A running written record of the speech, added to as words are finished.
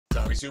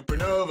Tommy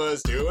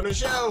SuperNova's doing a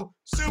show.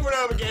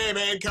 SuperNova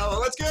Gaming, come on,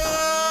 let's go!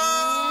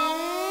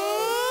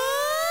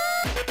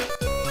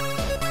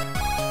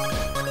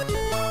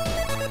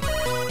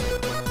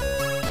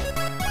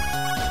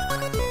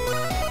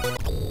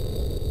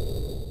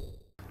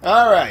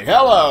 Alright,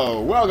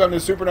 hello! Welcome to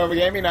SuperNova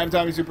Gaming. I'm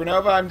Tommy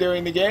SuperNova. I'm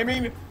doing the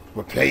gaming.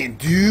 We're playing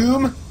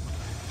Doom!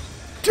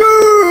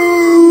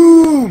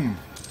 Doom!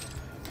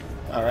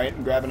 Alright,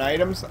 I'm grabbing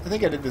items. I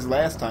think I did this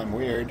last time.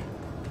 Weird.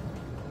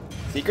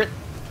 Secret?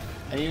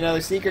 I need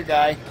another secret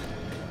guy.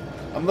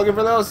 I'm looking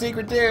for little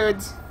secret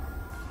dudes.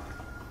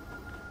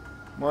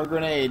 More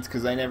grenades,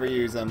 because I never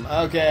use them.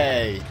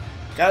 Okay.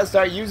 Gotta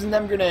start using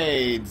them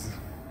grenades.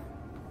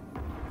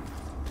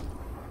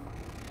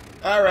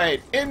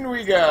 Alright, in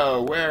we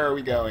go. Where are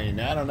we going?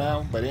 I don't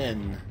know, but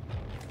in.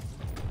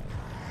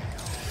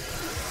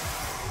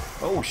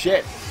 Oh,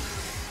 shit.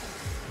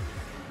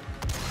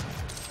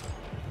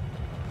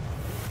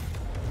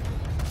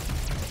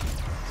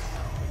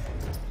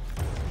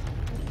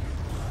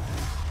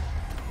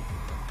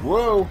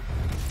 Whoa!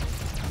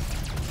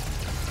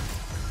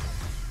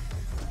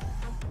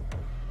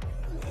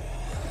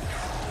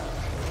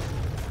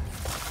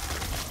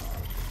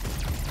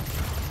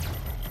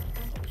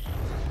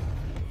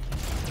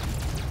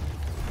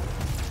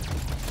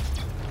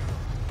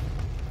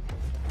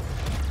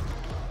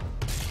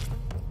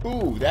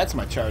 Ooh, that's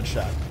my charge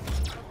shot.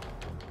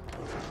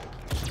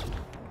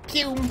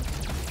 Pew!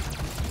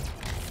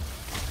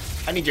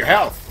 I need your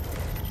health.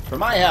 For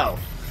my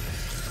health.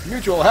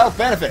 Mutual health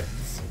benefits.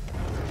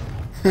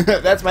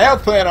 That's my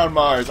health plan on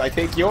Mars. I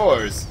take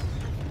yours.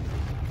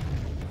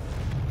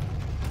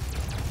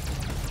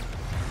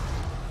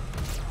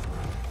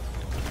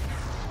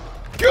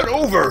 Get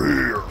over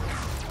here!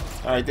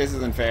 Alright, this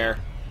isn't fair.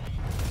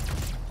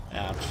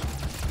 Ouch.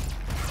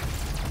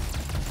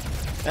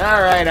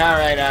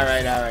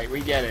 Alright.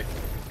 We get it.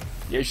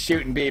 You're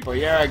shooting people.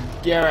 You're a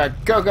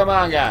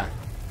Cocomonga.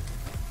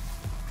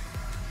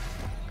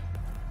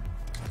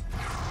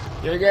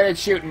 You're good at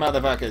shooting,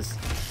 motherfuckers.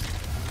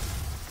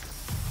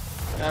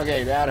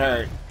 Okay, that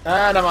hurt.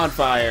 And I'm on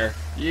fire.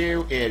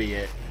 You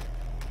idiot.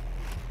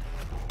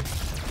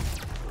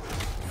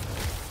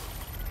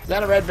 Is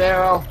that a red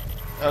barrel?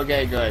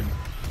 Okay, good.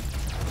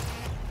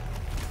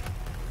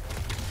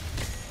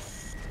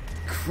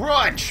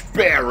 Crunch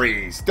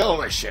berries!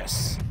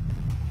 Delicious!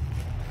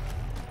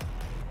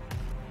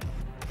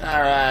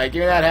 Alright,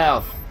 give me that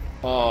health.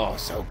 Oh,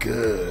 so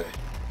good.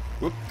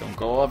 Whoop, don't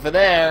go over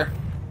there.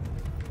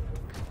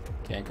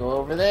 Can't go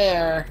over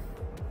there.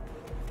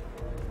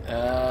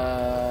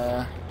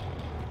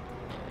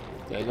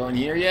 Did I go in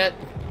here yet?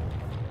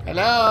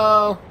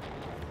 Hello?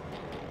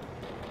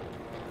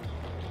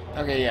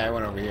 Okay, yeah, I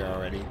went over here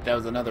already. That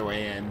was another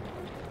way in.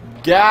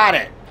 Got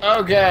it!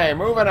 Okay,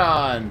 moving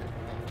on.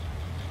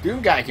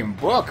 Doom guy can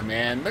book,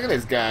 man. Look at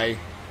this guy.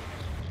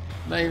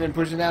 Not even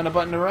pushing down a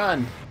button to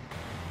run.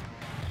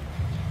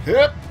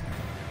 Hup!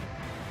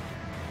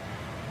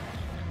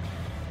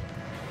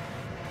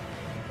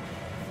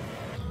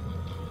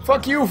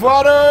 Fuck you,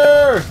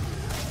 fodder!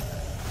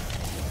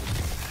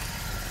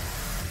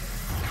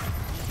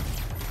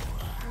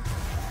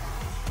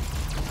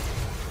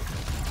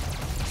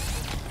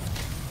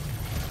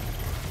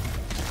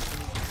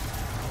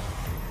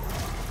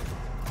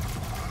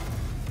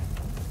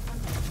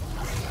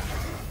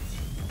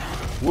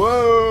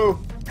 Whoa!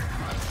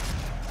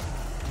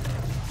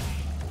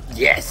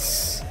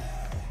 Yes!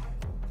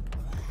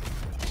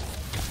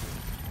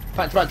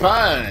 Punch, punch,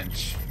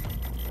 punch!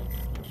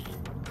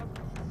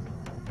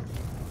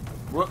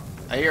 Whoop!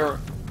 I hear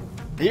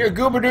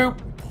Goobadoop!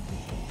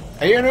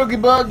 I hear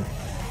Nookie Bug!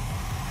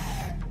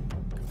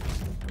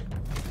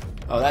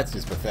 Oh, that's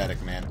just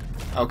pathetic, man.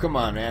 Oh, come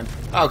on, man.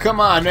 Oh, come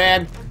on,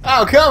 man!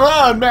 Oh, come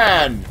on,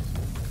 man!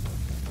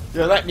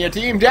 You're letting your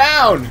team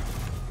down!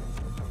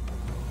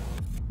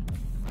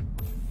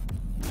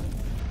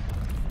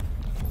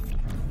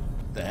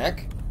 The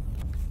heck?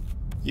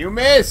 You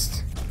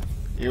missed!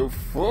 You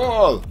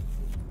fool!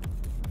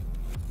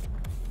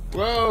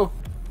 Whoa!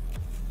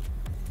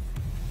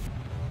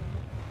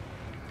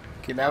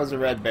 Okay, that was a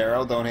red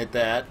barrel. Don't hit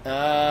that.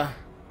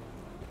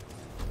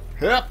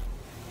 Hup!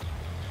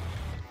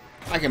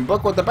 I can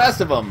book with the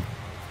best of them.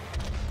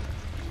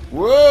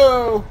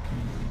 Whoa!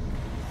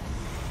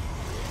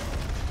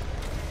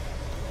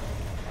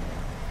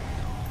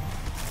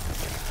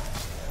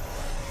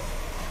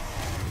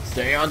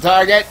 Stay on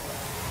target!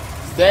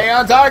 Stay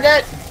on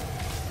target!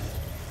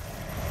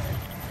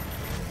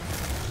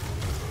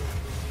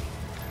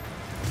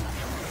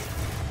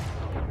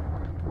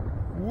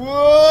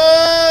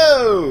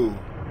 Whoa!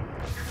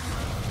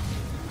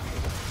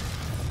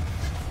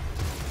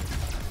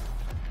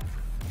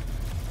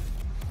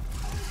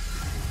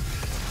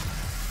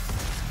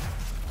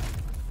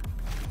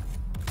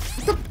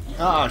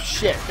 Oh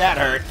shit, that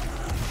hurt.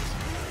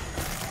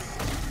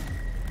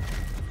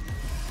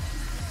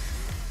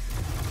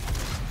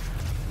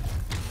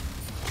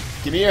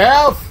 Give me your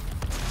health!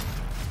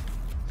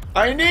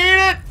 I need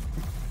it!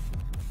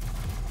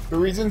 For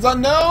reasons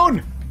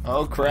unknown!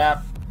 Oh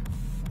crap.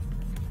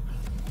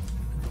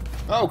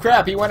 Oh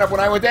crap, he went up when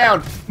I went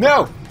down.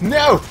 No!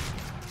 No!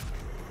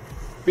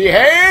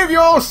 Behave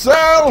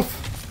yourself!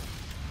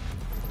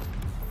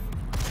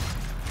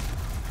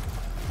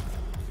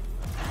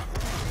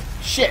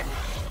 Shit.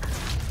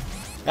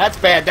 That's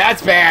bad,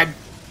 that's bad.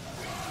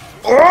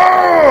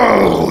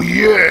 Oh,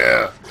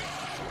 yeah!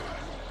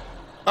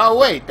 Oh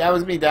wait, that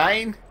was me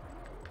dying?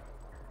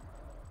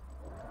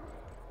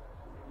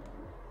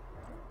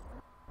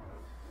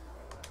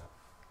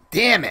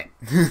 Damn it!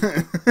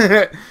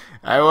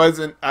 I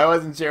wasn't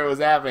sure what was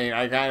happening.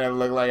 I kind of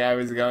looked like I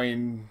was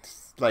going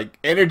like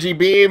energy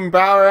beam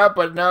power up,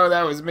 but no,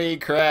 that was me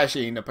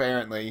crashing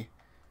apparently.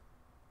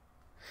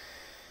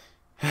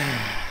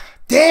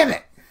 Damn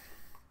it!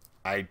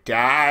 I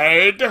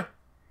died.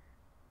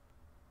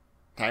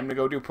 Time to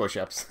go do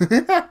push-ups.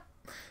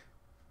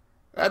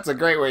 That's a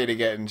great way to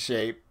get in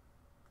shape.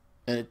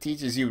 And it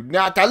teaches you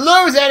not to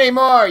lose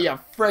anymore, you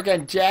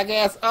frickin'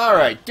 jackass.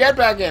 Alright, get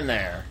back in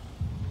there.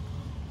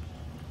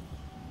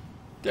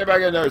 Get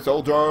back in there,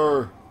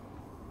 soldier!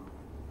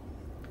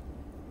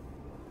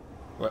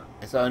 What?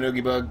 I saw an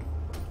oogie bug.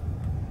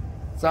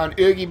 I saw an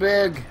oogie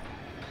bug.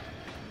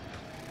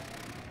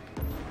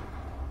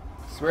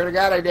 Swear to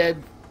God I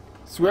did.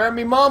 Swear on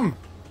me mum!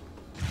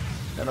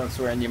 I don't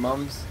swear on your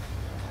mums.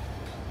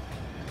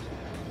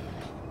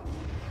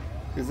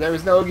 Because there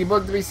was no oogie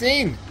bug to be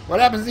seen. What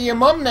happens to your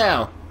mum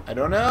now? I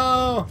don't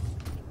know.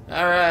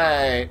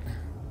 Alright.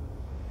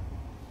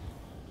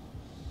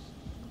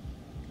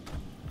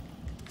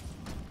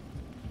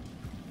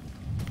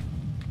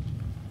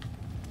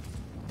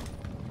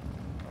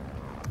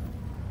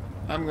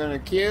 I'm gonna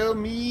kill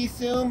me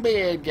some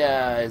bad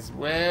guys.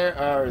 Where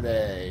are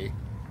they?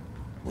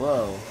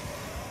 Whoa.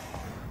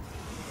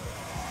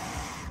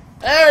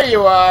 There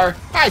you are!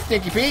 Hi,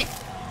 Stinky Pete!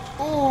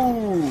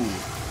 Ooh!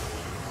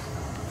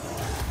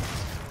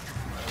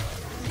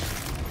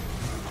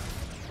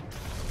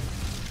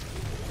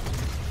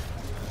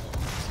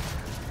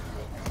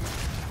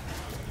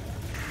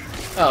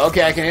 Oh,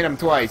 okay, I can hit him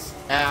twice.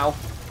 Ow.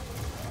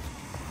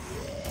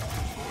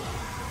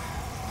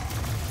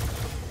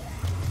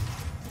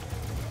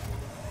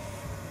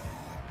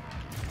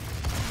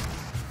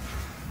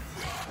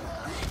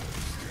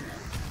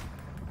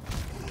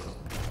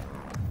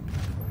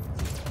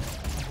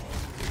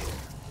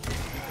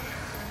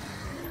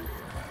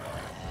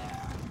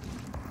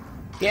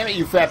 Damn it,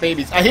 you fat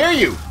babies. I hear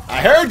you! I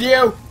heard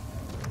you!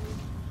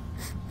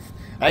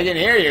 I can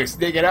hear you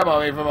sneaking up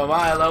on me from a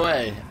mile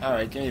away.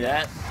 Alright, give me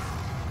that.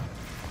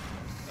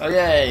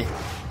 Okay.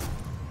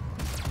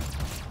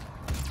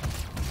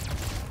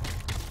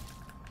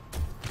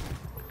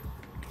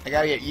 I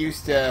gotta get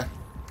used to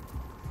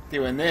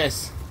doing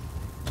this.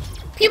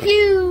 Pew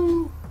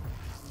pew!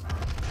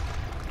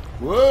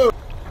 Whoa!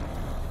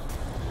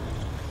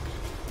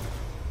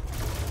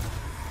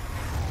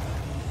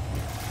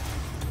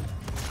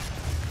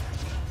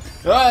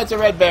 Oh, it's a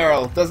red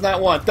barrel. Does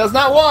not want. Does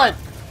not want!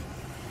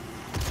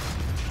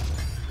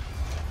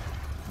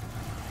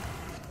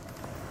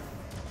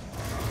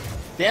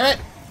 Damn it!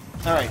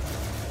 Alright.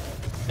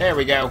 There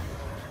we go.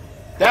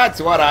 That's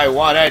what I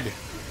wanted!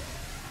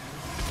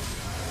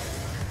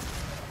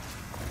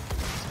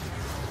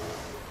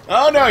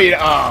 Oh, no, you...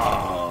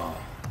 Oh!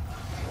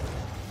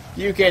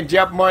 You can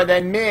jump more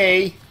than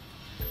me!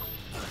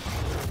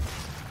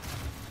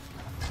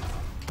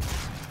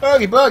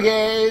 Boogie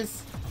boogies!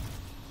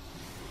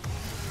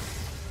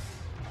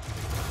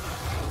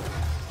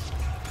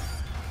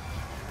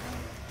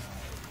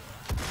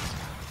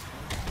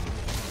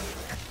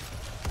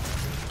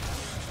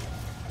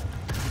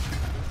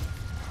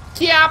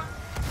 Yep.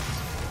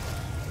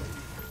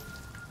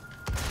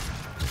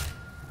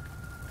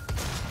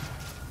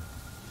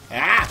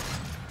 Ah!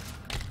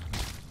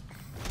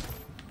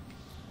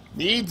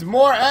 Needs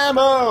more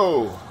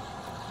ammo!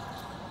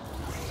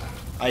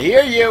 I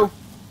hear you!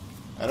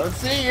 I don't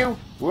see you!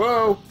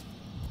 Whoa!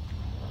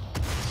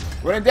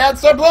 When in doubt,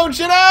 start blowing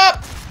shit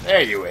up!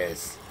 There you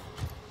is.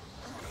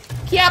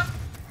 Yep!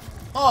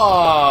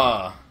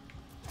 Aww!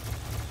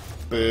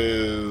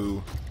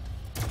 Boo!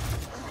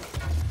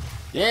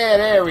 Yeah,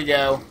 there we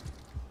go.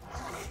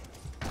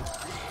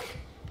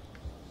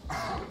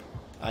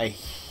 I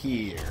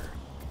hear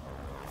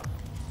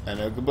an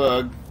oogie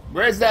bug.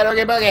 Where's that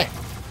oogie buggy?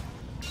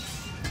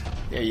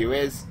 There you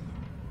is.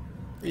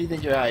 Where do you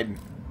think you're hiding?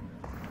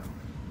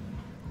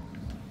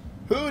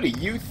 Who do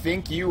you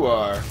think you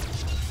are?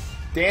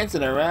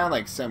 Dancing around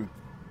like some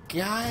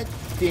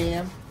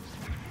goddamn...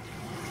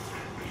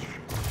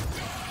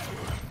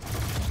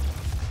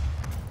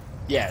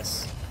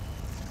 Yes.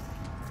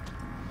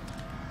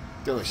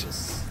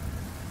 Delicious.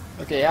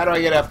 Okay, how do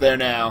I get up there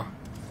now?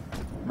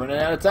 I'm running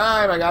out of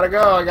time. I gotta go.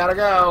 I gotta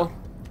go.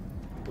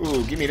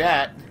 Ooh, give me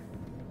that.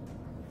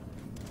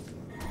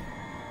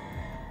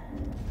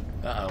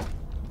 Uh-oh.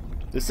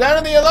 They're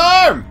sounding the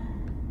alarm!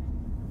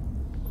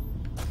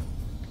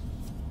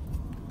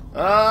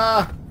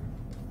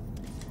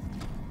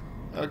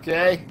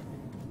 Okay.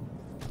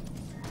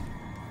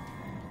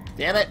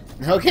 Damn it.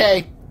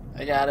 Okay.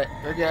 I got it.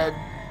 We're good.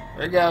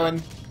 We're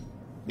going.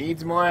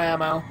 Needs more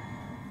ammo.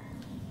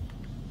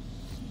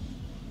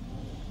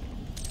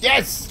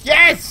 Yes!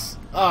 Yes!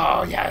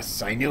 Oh,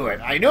 yes, I knew it.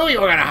 I knew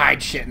you were gonna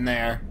hide shit in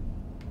there.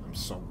 I'm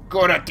so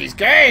good at these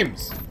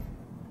games!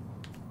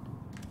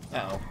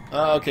 Uh-oh.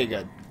 Oh, okay,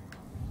 good.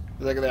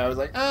 Look at that. I was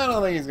like, I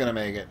don't think he's gonna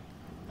make it.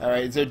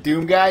 Alright, is there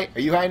Doom Guy?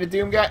 Are you hiding a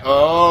Doom Guy?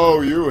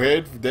 Oh, you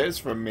hid this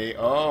from me.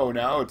 Oh,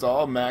 now it's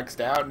all maxed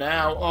out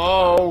now.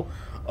 Oh!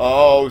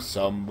 Oh,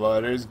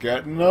 somebody's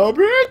getting a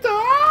beat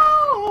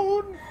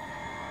down!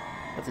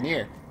 What's in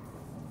here?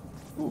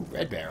 Ooh,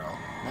 red barrel.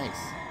 Nice.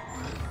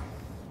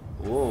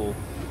 Ooh.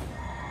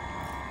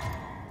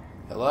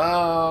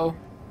 Hello?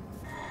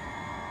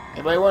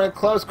 Anybody want a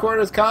close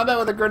quarters combat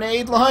with a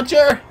grenade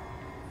launcher?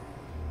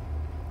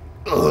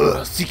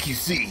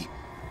 CQC.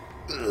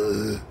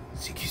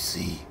 CQC.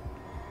 Is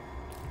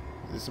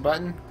this a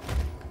button?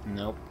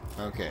 Nope.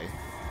 Okay.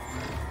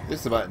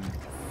 This is a button.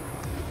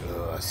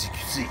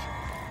 CQC.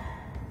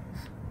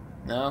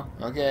 No?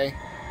 Okay.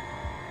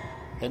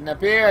 Heading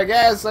up here, I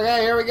guess.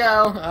 Okay, here we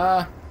go.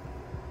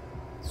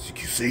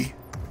 CQC.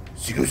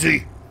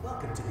 CQC.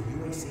 Welcome to the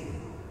UAC.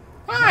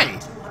 Hi.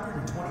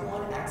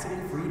 221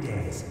 accident-free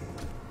days.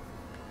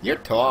 You're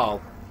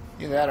tall.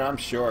 Either that or I'm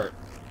short.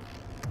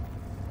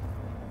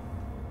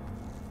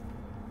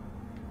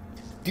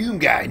 Doom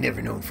Guy,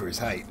 never known for his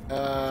height.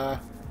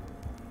 That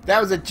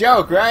was a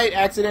joke, right?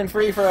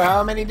 Accident-free for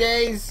how many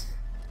days?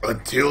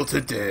 Until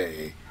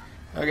today.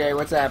 Okay,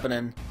 what's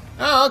happening?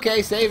 Oh,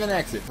 okay, save and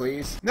exit,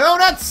 please. No,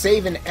 not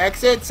save and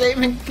exit. Save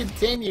and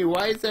continue.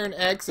 Why is there an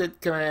exit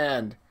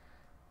command?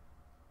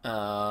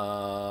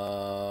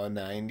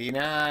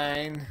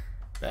 99.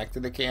 Back to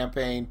the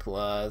campaign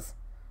plus.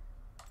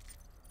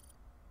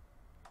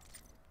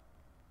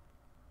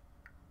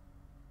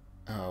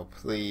 Oh,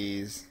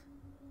 please.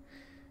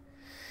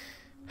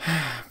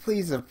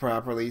 Please have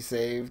properly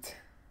saved.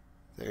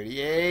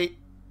 38,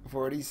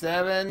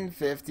 47,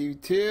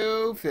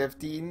 52,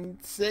 50,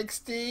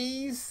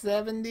 60,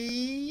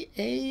 70,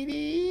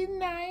 80,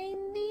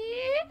 90.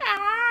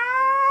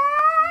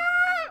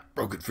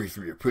 Broken free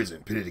from your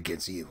prison, pitted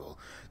against evil.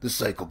 The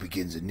cycle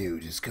begins anew.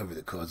 Discover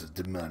the cause of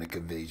demonic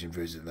invasion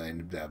versus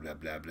line, blah, blah,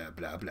 blah, blah,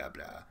 blah, blah,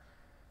 blah.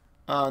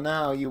 Oh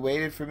no, you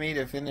waited for me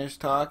to finish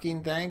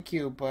talking? Thank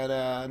you, but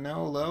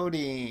no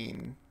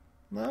loading.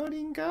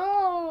 Loading,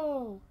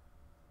 go!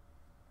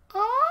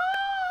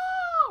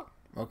 Oh!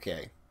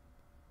 Okay.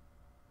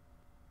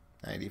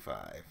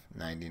 95,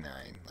 99,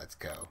 let's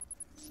go.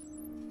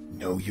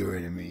 Know your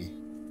enemy.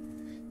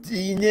 Do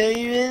you know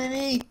your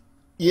enemy?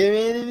 Your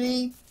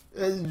enemy?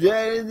 Let's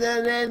try to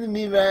that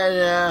enemy right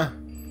now.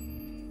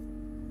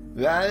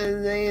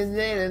 Rather than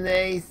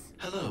database.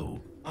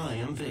 Hello, I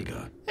am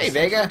Vega. Hey,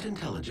 Vega.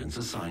 Intelligence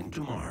assigned to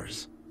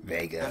Mars.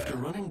 Vega. After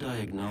running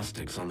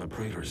diagnostics on the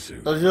Praetor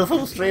suit, Those are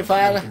full Street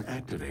Fighter. can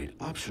activate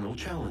optional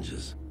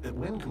challenges that,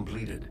 when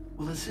completed,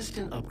 will assist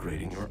in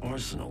upgrading your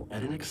arsenal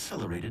at an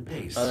accelerated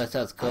pace. Oh, that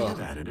sounds cool. I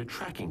have added a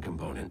tracking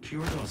component to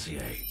your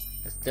dossier.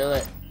 Let's do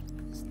it.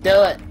 Let's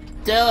do it.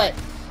 Do it.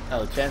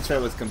 Oh, transfer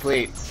was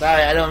complete.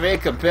 Sorry, I don't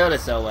read computer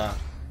so well.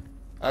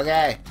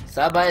 Okay,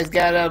 somebody's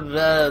got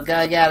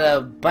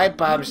a pipe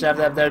bomb shoved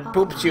up their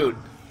poop chute.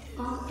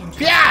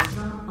 Yeah.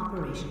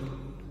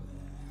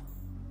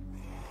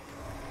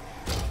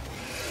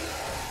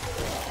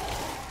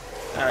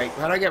 Alright,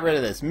 how do I get rid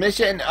of this?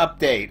 Mission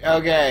update.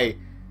 Okay.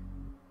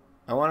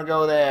 I want to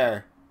go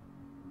there.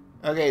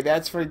 Okay,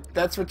 that's for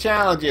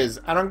challenges.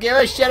 I don't give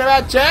a shit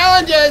about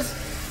challenges!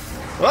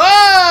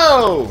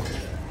 Whoa!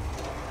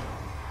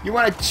 You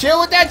want to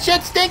chill with that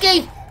shit,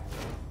 Stinky?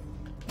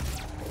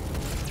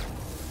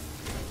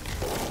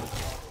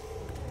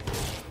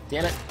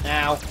 Damn it.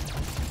 Ow.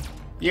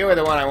 You were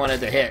the one I wanted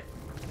to hit.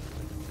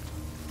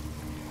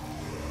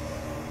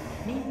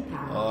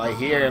 Oh, I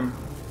hear him.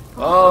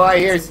 Oh, I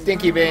hear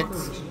Stinky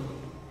Binks.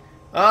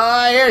 Oh,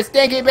 I hear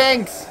Stinky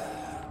Binks.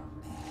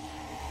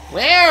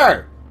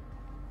 Where?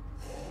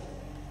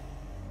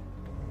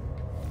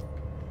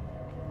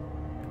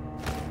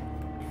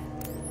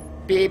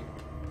 Beep.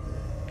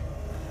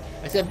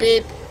 I said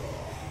beep.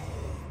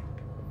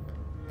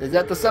 Is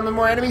that the summon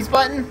more enemies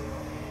button?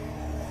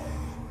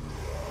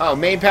 Oh,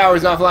 main power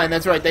is offline.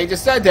 That's right. They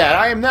just said that.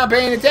 I am not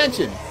paying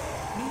attention.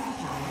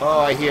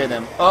 Oh, I hear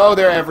them. Oh,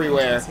 they're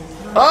everywhere.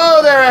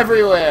 Oh, they're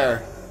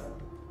everywhere.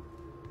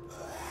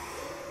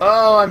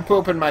 Oh, I'm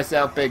pooping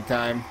myself big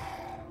time.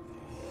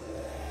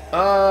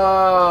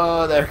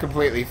 Oh, they're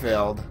completely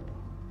filled.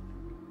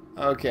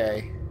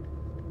 Okay.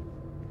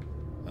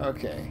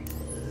 Okay.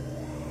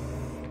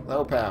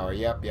 Low power.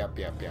 Yep.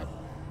 Am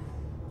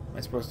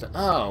I supposed to...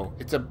 Oh,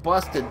 it's a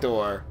busted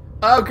door.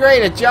 Oh,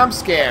 great, a jump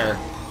scare.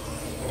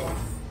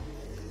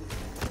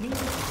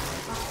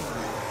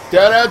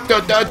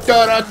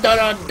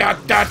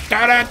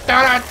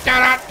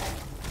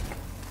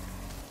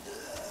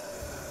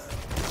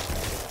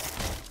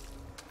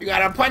 You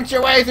gotta punch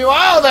your way through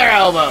all their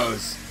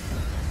elbows.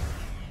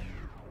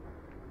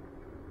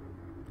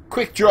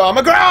 Quick draw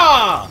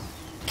McGraw!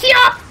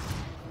 Kyop!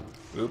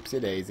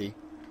 Oopsie daisy.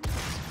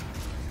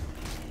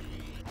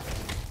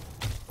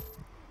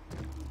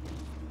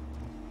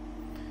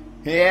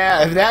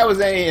 Yeah, if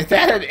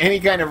that had any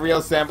kind of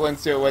real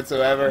semblance to it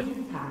whatsoever.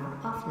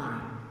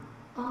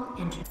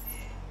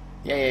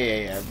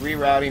 Yeah.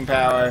 Rerouting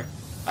power.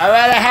 I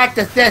gotta hack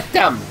the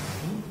system!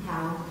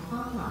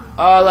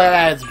 Oh, look at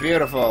that, it's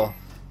beautiful.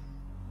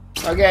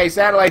 Okay,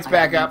 satellite's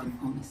back up.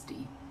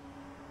 Honesty,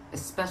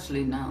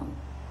 especially now.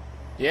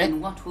 Yeah?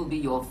 In what will be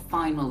your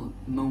final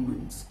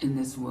moments in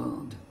this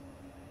world?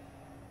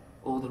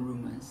 All the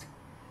rumors,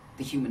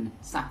 the human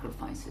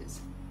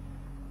sacrifices,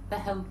 the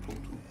hell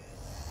portal,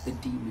 the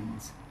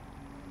demons.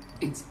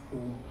 It's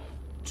all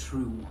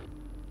true.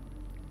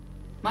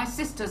 My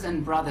sisters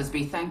and brothers,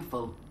 be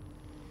thankful.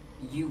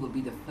 You will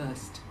be the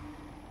first.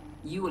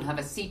 You will have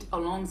a seat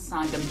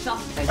alongside them,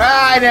 just as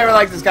I never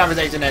liked this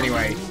conversation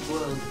anyway. the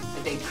world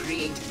that they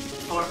create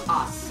for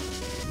us,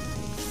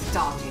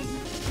 starting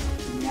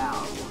now.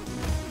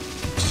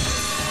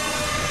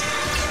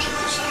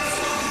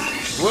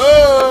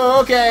 Whoa,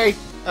 okay.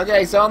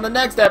 Okay, so on the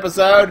next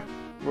episode,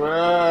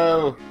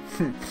 whoa.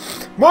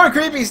 More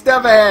creepy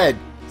stuff ahead.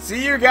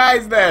 See you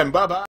guys then.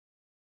 Bye-bye.